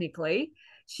technically,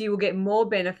 she will get more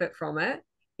benefit from it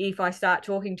if I start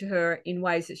talking to her in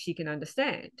ways that she can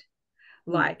understand,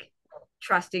 like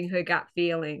trusting her gut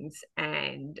feelings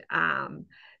and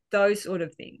those sort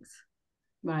of things.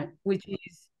 Right. Which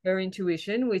is her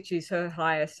intuition, which is her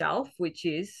higher self, which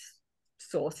is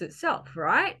source itself,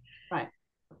 right? Right.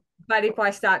 But if I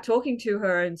start talking to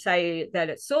her and say that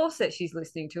it's source that she's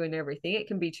listening to and everything, it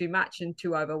can be too much and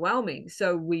too overwhelming.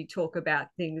 So we talk about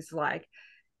things like,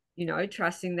 you know,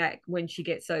 trusting that when she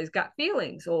gets those gut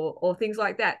feelings or things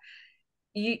like that.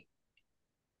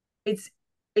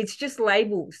 It's just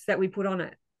labels that we put on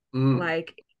it.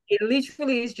 Like, it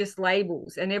literally is just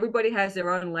labels, and everybody has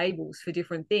their own labels for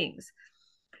different things.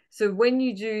 So when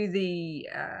you do the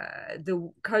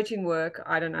coaching work,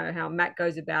 I don't know how Matt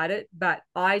goes about it, but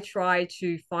I try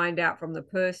to find out from the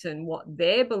person what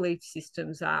their belief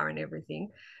systems are and everything,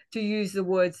 to use the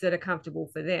words that are comfortable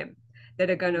for them, that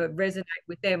are going to resonate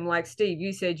with them. Like Steve,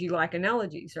 you said you like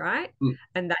analogies, right?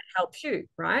 And that helps you,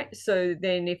 right? So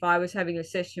then if I was having a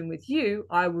session with you,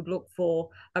 I would look for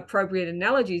appropriate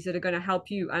analogies that are going to help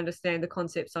you understand the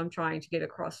concepts I'm trying to get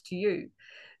across to you,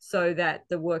 so that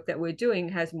the work that we're doing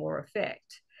has more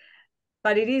effect.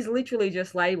 But it is literally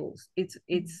just labels. It's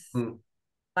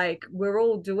like we're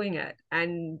all doing it,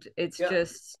 and it's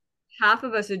just half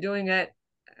of us are doing it.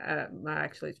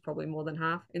 Actually, it's probably more than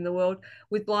half in the world,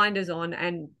 with blinders on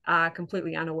and are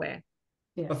completely unaware.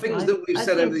 The things that we've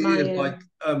said over the years, like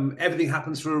everything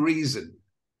happens for a reason.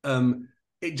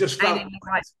 It just felt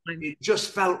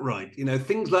just felt right. You know,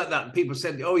 things like that. People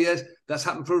said, "Oh yes, that's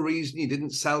happened for a reason. You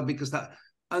didn't sell because that."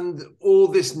 And all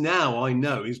this now I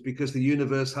know is because the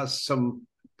universe has some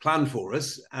plan for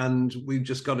us, and we've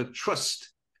just got to trust.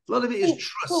 A lot of it is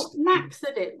trust. Well, Max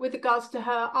said it with regards to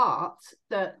her art,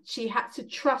 that she had to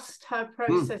trust her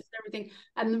process and everything.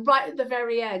 And right at the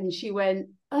very end, she went,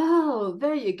 "Oh,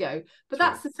 there you go." But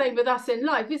that's the same with us in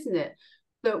life, isn't it?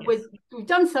 That we've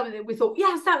done something that we thought,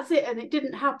 yes, that's it, and it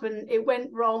didn't happen. It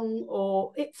went wrong,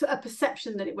 or it's a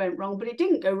perception that it went wrong, but it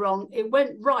didn't go wrong. It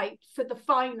went right for the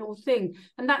final thing.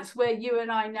 And that's where you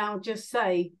and I now just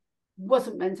say,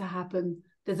 wasn't meant to happen.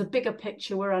 There's a bigger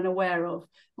picture we're unaware of.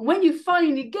 And when you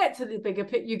finally get to the bigger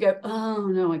picture, you go, oh,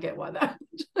 no, I get why that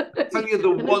happened. I'll tell you the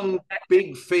one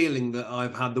big feeling that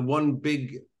I've had, the one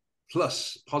big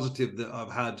plus positive that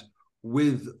I've had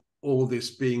with all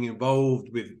this being involved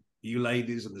with you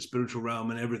ladies and the spiritual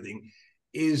realm and everything,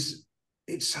 is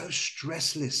it's so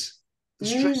stressless. The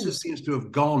stressless seems to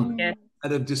have gone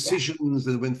out of decisions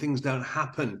and when things don't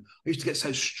happen. I used to get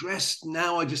so stressed.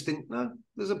 Now I just think, no,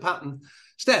 there's a pattern.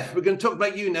 Steph, we're going to talk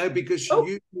about you now, because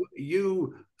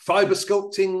you fibre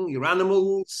sculpting your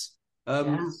animals,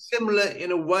 similar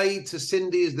in a way to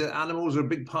Cindy, is that animals are a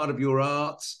big part of your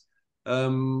art.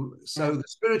 So the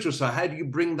spiritual side, how do you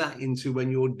bring that into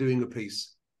when you're doing a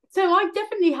piece? So I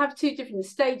definitely have two different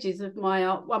stages of my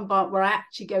art. One part where I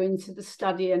actually go into the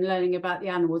study and learning about the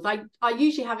animals. I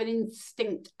usually have an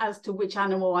instinct as to which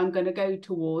animal I'm going to go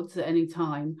towards at any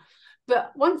time.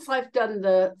 But once I've done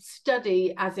the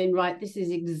study, as in, right, this is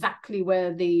exactly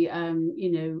where the,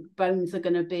 bones are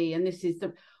going to be. And this is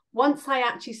once I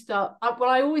actually start, what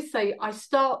I always say, I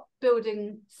start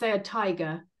building, say, a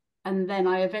tiger, and then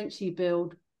I eventually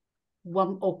build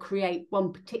one or create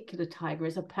one particular tiger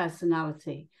as a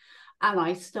personality. And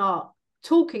I start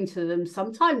talking to them,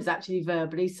 sometimes actually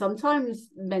verbally, sometimes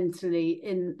mentally,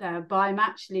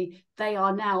 they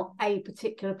are now a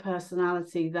particular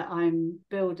personality that I'm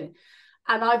building.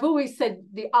 And I've always said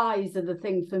the eyes are the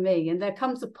thing for me. And there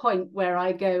comes a point where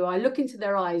I look into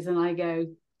their eyes and I go,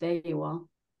 there you are.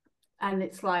 And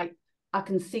it's like, I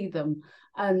can see them.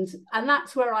 And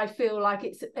that's where I feel like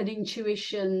it's an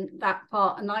intuition, that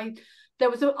part. And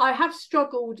I have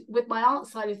struggled with my art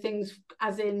side of things,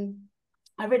 as in,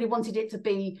 I really wanted it to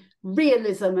be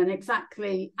realism and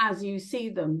exactly as you see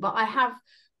them. But I have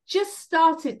just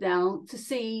started now to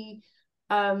see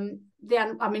that's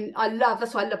why I love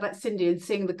about Cindy and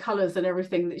seeing the colours and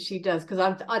everything that she does, because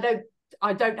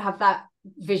I don't have that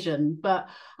vision, but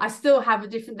I still have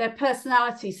their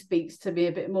personality speaks to me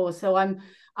a bit more. So I'm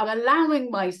allowing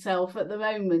myself at the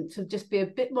moment to just be a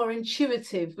bit more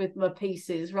intuitive with my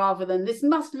pieces, rather than this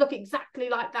must look exactly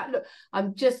like that. Look,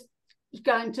 I'm just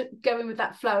going with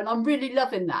that flow, and I'm really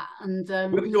loving that.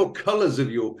 And with your colours of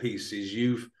your pieces,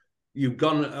 you've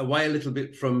gone away a little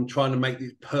bit from trying to make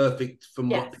it perfect from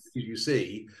what pieces you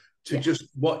see. to just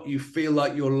what you feel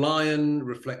like your lion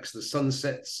reflects the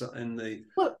sunsets and the...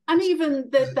 Well, and even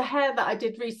the hair that I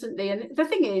did recently. And the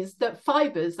thing is that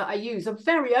fibres that I use are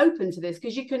very open to this,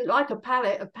 because you can, like a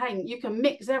palette of paint, you can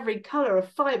mix every colour of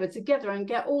fibre together and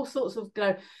get all sorts of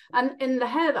glow. And in the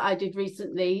hair that I did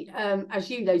recently, as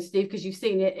you know, Steve, because you've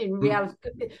seen it in reality,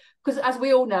 because as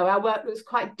we all know, our work looks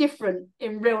quite different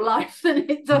in real life than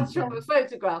it does from a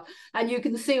photograph. And you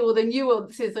can see all the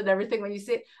nuances and everything when you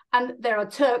see it. And there are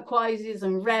turquoises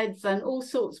and reds and all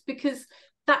sorts, because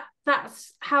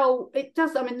that's how it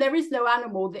does. I mean, there is no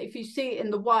animal that if you see it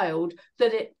in the wild,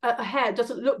 that a hair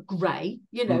doesn't look grey.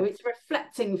 You know, it's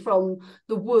reflecting from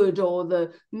the wood or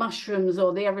the mushrooms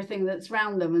or the everything that's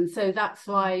around them. And so that's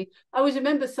why I always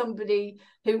remember somebody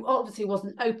who obviously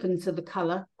wasn't open to the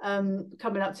colour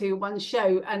coming up to one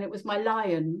show, and it was my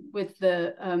lion with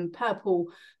the purple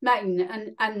mane,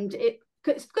 and it's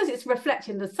because it's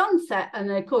reflecting the sunset,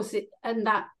 and of course and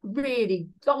that really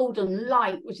golden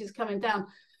light which is coming down.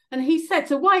 And he said,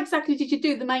 so why exactly did you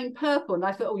do the main purple? And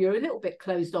I thought, oh, you're a little bit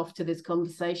closed off to this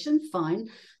conversation. Fine.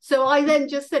 So I then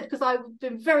just said, because I've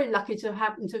been very lucky to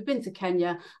have been to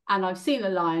Kenya, and I've seen a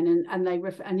lion,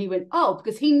 and he went, oh,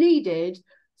 because he needed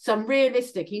some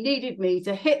realistic. He needed me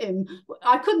to hit him.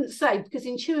 I couldn't say, because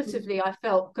intuitively I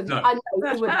felt, because I know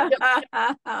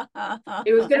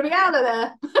he was going to be out of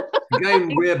there.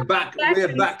 Again, we're back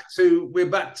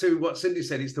to what Cindy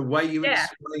said. It's the way you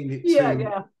explain it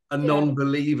to a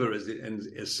non-believer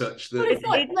as such. That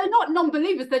they're not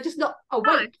non-believers. They're just not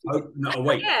awake. Oh, not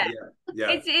awake. Yeah.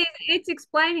 It's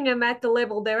explaining them at the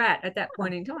level they're at that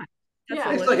point in time.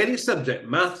 It's like any subject,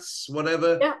 maths,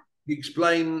 whatever. Yeah. You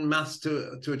explain maths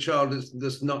to a child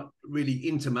that's not really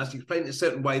into maths. You explain it a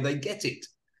certain way, they get it.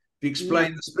 If you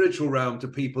explain the spiritual realm to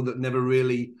people that never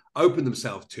really open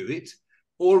themselves to it,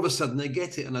 all of a sudden they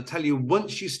get it. And I tell you,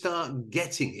 once you start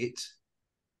getting it,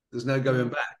 there's no going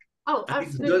back. Oh,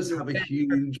 absolutely. It does have a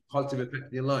huge positive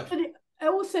effect in your life. But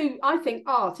also, I think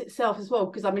art itself as well,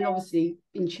 because I mean, obviously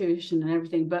intuition and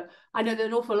everything, but I know there's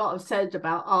an awful lot of said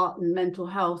about art and mental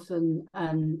health and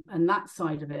that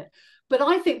side of it. But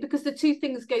I think because the two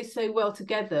things go so well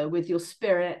together with your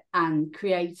spirit and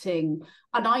creating,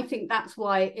 and I think that's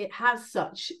why it has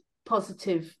such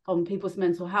positive on people's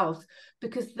mental health,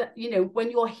 because that, you know,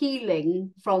 when you're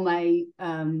healing from a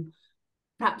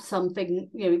perhaps something,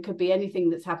 you know, it could be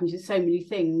anything that's happened to so many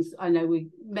things. I know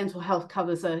mental health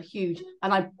covers a huge,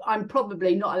 and I'm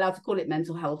probably not allowed to call it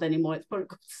mental health anymore. It's probably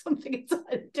called something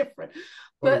entirely different,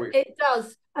 but it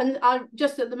does. And I'm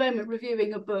just at the moment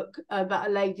reviewing a book about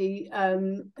a lady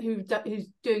who's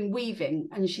doing weaving,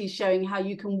 and she's showing how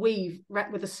you can weave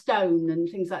with a stone and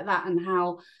things like that, and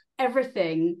how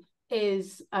everything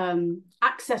is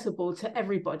accessible to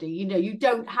everybody. You know, you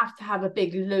don't have to have a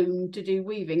big loom to do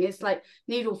weaving. It's like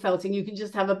needle felting. You can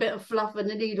just have a bit of fluff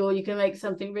and a needle. You can make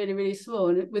something really, really small.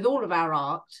 And with all of our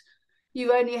art,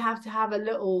 you only have to have a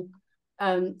little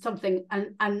something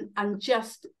and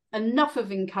just enough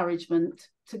of encouragement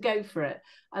to go for it.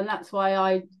 And that's why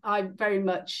I very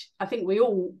much, I think we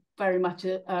all very much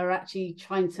are actually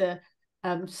trying to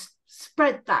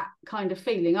spread that kind of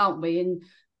feeling, aren't we? And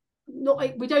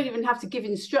we don't even have to give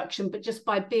instruction, but just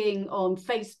by being on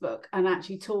Facebook and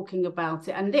actually talking about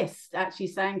it, and this actually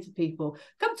saying to people,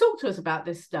 come talk to us about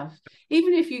this stuff,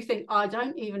 even if you think I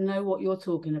don't even know what you're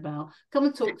talking about, come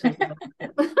and talk to us about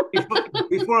it.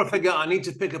 Before I forget, I need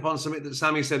to pick up on something that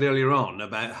Sammy said earlier on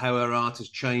about how her art has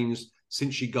changed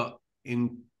since she got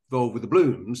involved with the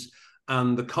Bloomz,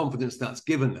 and the confidence that's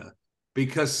given her,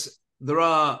 because there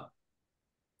are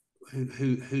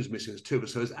who's missing? There's two of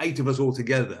us, so there's 8 of us all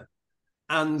together.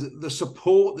 And the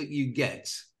support that you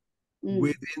get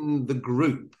within the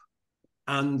group,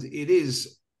 and it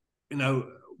is, you know,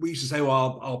 we used to say,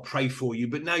 well, I'll pray for you,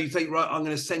 but now you think, right, I'm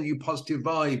going to send you positive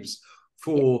vibes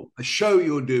for a show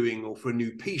you're doing, or for a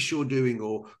new piece you're doing,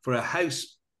 or for a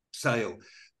house sale,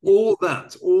 all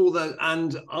that,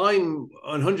 and I'm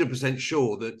 100%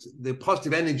 sure that the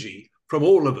positive energy from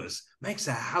all of us makes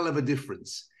a hell of a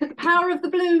difference. The power of the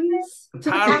Bloomz. The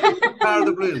power of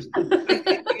the Bloomz.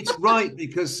 It's right,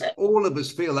 because all of us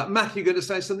feel that. Matt, you're going to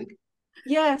say something?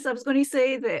 Yes, I was going to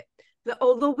say that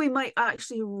although we might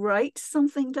actually write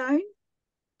something down,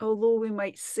 although we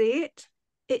might say it,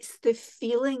 it's the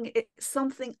feeling, it's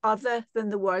something other than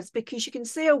the words, because you can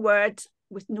say a word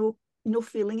with no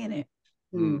feeling in it.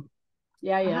 Mm.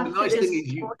 Yeah. The nice thing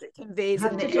is what it conveys.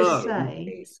 Can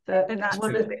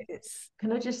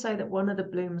I just say that one of the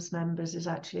Bloomz members is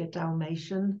actually a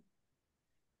Dalmatian,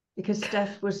 because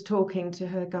Steph was talking to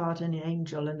her guardian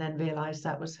angel and then realised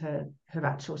that was her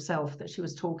actual self that she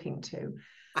was talking to.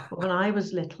 But when I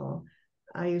was little,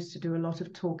 I used to do a lot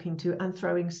of talking to and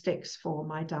throwing sticks for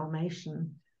my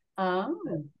Dalmatian. Oh,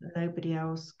 nobody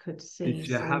else could see. Did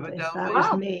you have a Dalmatian? That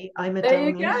was me. I'm a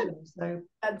there Dalmatian. You go. So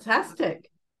fantastic.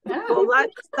 Yeah. Well,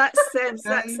 that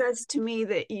says to me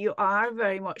that you are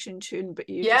very much in tune, but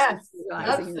you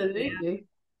absolutely.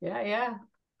 Yeah.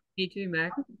 Me too,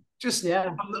 Mac. Just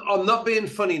I'm not being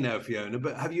funny now, Fiona,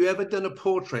 but have you ever done a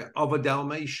portrait of a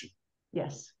Dalmatian?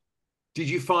 Yes. Did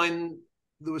you find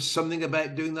there was something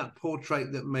about doing that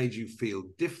portrait that made you feel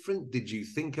different? Did you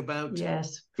think about?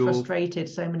 Yes, frustrated.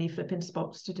 So many flipping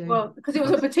spots to do. Well, because it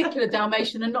was a particular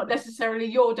Dalmatian and not necessarily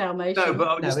your Dalmatian. No, but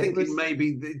I was just thinking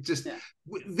maybe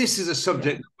this is a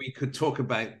subject that we could talk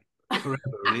about forever.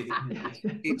 And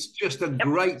it's just a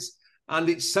great, and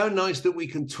it's so nice that we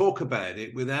can talk about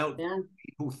it without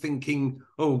people thinking,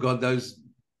 oh God, those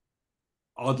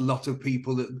odd lot of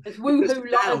people that there's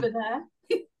woohoo lot over there.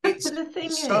 But the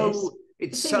thing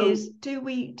is, do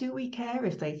we care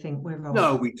if they think we're wrong?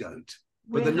 No, we don't.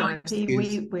 We're happy.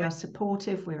 We are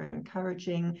supportive. We're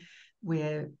encouraging.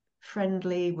 We're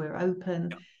friendly. We're open.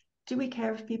 Yeah. Do we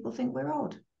care if people think we're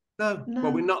odd? No.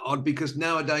 Well, we're not odd because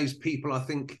nowadays people, I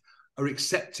think, are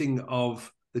accepting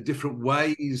of the different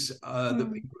ways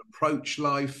that people approach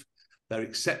life. They're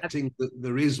accepting that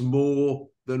there is more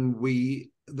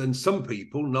than some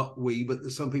people, not we, but that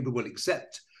some people will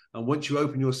accept. And once you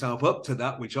open yourself up to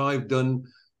that, which I've done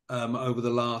over the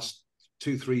last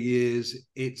 2-3 years,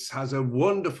 it has a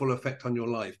wonderful effect on your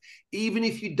life, even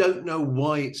if you don't know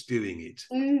why it's doing it.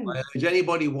 I urge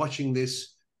anybody watching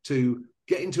this to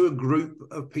get into a group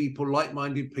of people,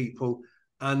 like-minded people,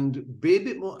 and be a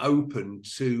bit more open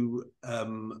to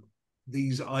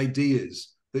these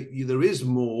ideas that there is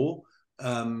more,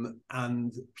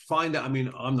 and find out. I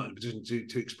mean, I'm not in a position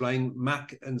to explain.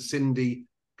 Mac and Cindy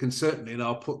can certainly, and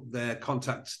I'll put their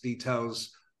contact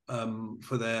details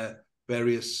for their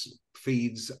various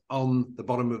feeds on the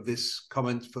bottom of this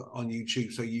comment on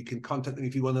YouTube, so you can contact them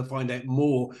if you want to find out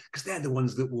more, because they're the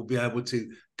ones that will be able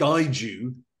to guide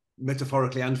you,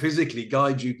 metaphorically and physically,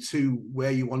 guide you to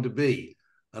where you want to be.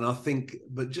 And I think,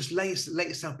 but just let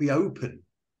yourself be open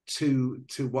to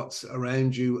what's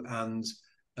around you, and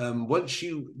once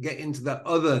you get into that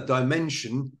other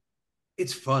dimension,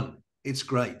 it's fun. It's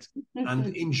great,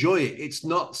 and enjoy it. It's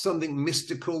not something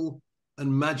mystical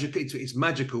and magical. It's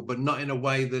magical, but not in a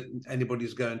way that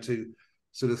anybody's going to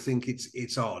sort of think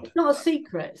it's odd. It's not a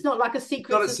secret. It's not like a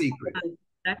secret. It's not a secret.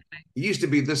 It used to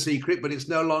be the secret, but it's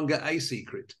no longer a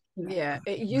secret. Yeah,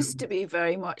 it used to be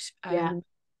very much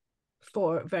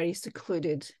for very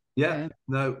secluded.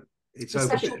 No. It's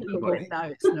open to everybody. Now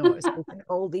it's not. It's open.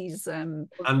 All these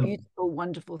beautiful,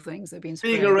 wonderful things have been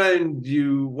being around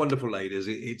you, wonderful ladies.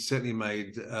 It certainly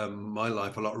made my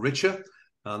life a lot richer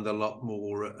and a lot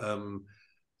more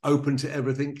open to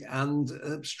everything and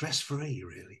stress-free,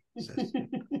 really.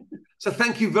 So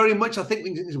thank you very much. I think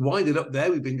we can just wind it up there.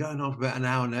 We've been going on for about an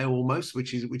hour now almost,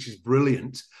 which is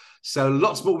brilliant. So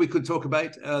lots more we could talk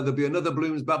about. There'll be another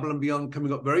Bloomz, Babble and Beyond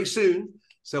coming up very soon.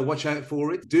 So watch out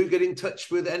for it. Do get in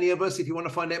touch with any of us if you want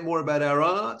to find out more about our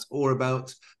art or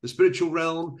about the spiritual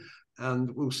realm. And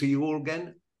we'll see you all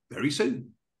again very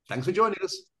soon. Thanks for joining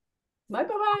us.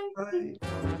 Bye-bye.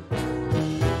 Bye.